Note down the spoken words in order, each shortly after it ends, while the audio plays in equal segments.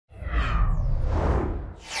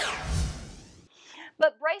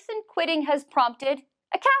quitting has prompted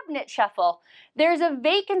a cabinet shuffle. There's a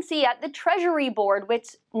vacancy at the Treasury Board,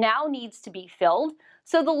 which now needs to be filled,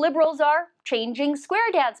 so the Liberals are changing square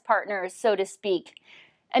dance partners, so to speak.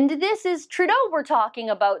 And this is Trudeau we're talking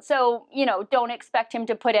about, so, don't expect him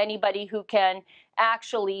to put anybody who can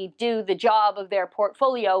actually do the job of their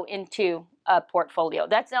portfolio into a portfolio.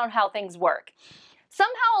 That's not how things work.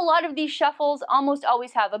 Somehow a lot of these shuffles almost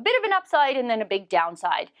always have a bit of an upside and then a big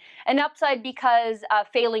downside. An upside because a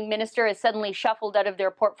failing minister is suddenly shuffled out of their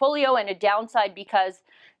portfolio, and a downside because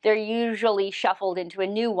they're usually shuffled into a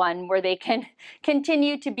new one where they can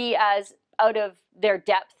continue to be as out of their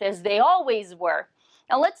depth as they always were.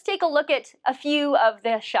 Now let's take a look at a few of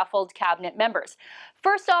the shuffled cabinet members.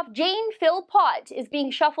 First off, Jane Philpott is being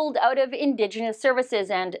shuffled out of Indigenous Services,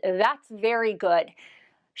 and that's very good.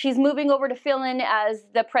 She's moving over to fill in as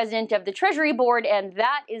the president of the Treasury Board, and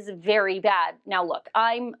that is very bad. Now look,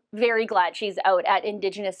 I'm very glad she's out at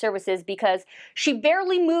Indigenous Services because she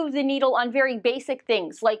barely moved the needle on very basic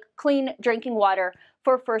things like clean drinking water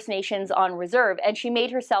for First Nations on reserve, and she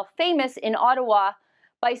made herself famous in Ottawa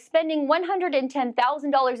by spending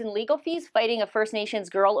 $110,000 in legal fees fighting a First Nations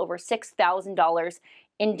girl over $6,000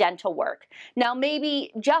 in dental work. Now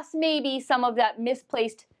maybe, just maybe, some of that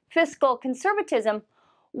misplaced fiscal conservatism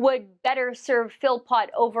would better serve Philpott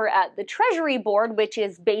over at the Treasury Board, which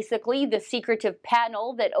is basically the secretive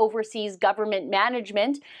panel that oversees government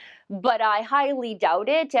management, but I highly doubt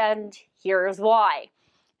it, and here's why.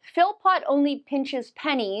 Philpott only pinches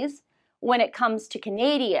pennies when it comes to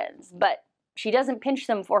Canadians, but she doesn't pinch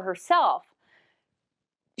them for herself.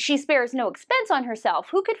 She spares no expense on herself.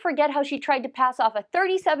 Who could forget how she tried to pass off a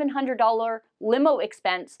 $3,700 limo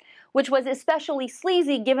expense, which was especially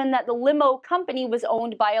sleazy given that the limo company was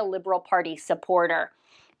owned by a Liberal Party supporter.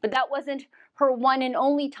 But that wasn't her one and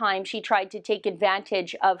only time she tried to take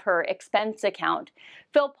advantage of her expense account.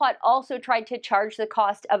 Philpott also tried to charge the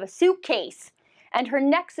cost of a suitcase and her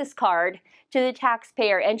Nexus card to the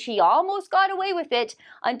taxpayer, and she almost got away with it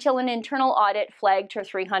until an internal audit flagged her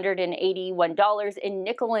 $381 in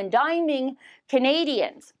nickel and diming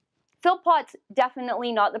Canadians. Philpott's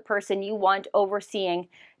definitely not the person you want overseeing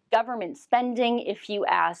government spending, if you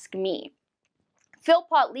ask me.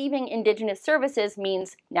 Philpott leaving Indigenous Services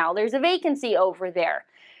means now there's a vacancy over there.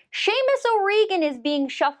 Seamus O'Regan is being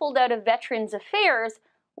shuffled out of Veterans Affairs,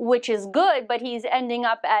 which is good, but he's ending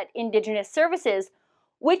up at Indigenous Services,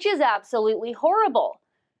 which is absolutely horrible.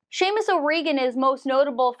 Seamus O'Regan is most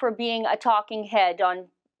notable for being a talking head on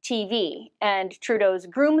TV and Trudeau's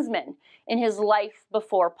groomsman in his life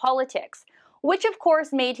before politics, which of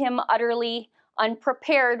course made him utterly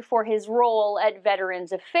unprepared for his role at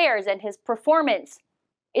Veterans Affairs, and his performance,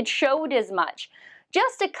 it showed as much.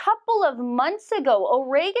 Just a couple of months ago,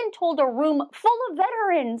 O'Regan told a room full of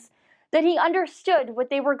veterans that he understood what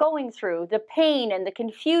they were going through, the pain and the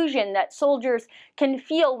confusion that soldiers can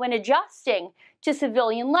feel when adjusting to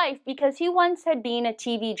civilian life, because he once had been a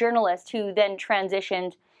TV journalist who then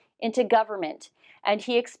transitioned into government, and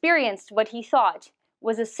he experienced what he thought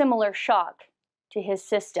was a similar shock to his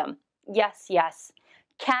system. Yes, yes,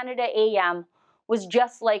 Canada AM was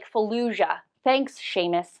just like Fallujah. Thanks,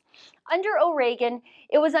 Seamus. Under O'Regan,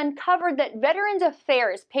 it was uncovered that Veterans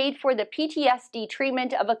Affairs paid for the PTSD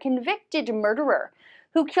treatment of a convicted murderer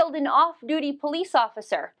who killed an off-duty police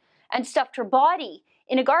officer and stuffed her body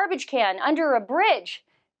in a garbage can under a bridge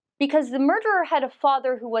because the murderer had a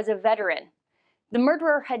father who was a veteran. The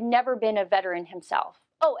murderer had never been a veteran himself.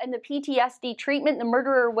 Oh, and the PTSD treatment the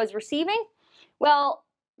murderer was receiving? Well,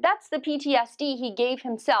 that's the PTSD he gave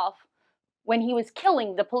himself when he was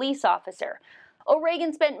killing the police officer.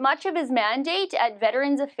 O'Regan spent much of his mandate at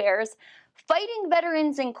Veterans Affairs fighting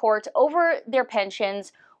veterans in court over their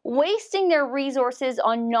pensions, wasting their resources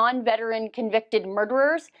on non-veteran convicted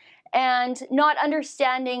murderers, and not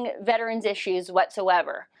understanding veterans' issues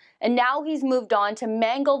whatsoever. And now he's moved on to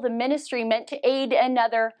mangle the ministry meant to aid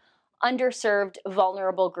another underserved,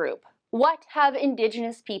 vulnerable group. What have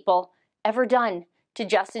Indigenous people ever done to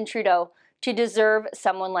Justin Trudeau to deserve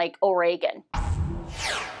someone like O'Regan?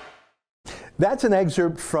 That's an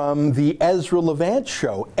excerpt from the Ezra Levant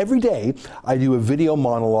Show. Every day I do a video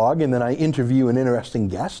monologue and then I interview an interesting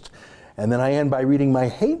guest, and then I end by reading my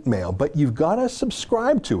hate mail. But you've got to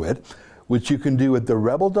subscribe to it, which you can do at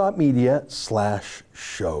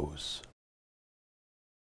therebel.media/shows.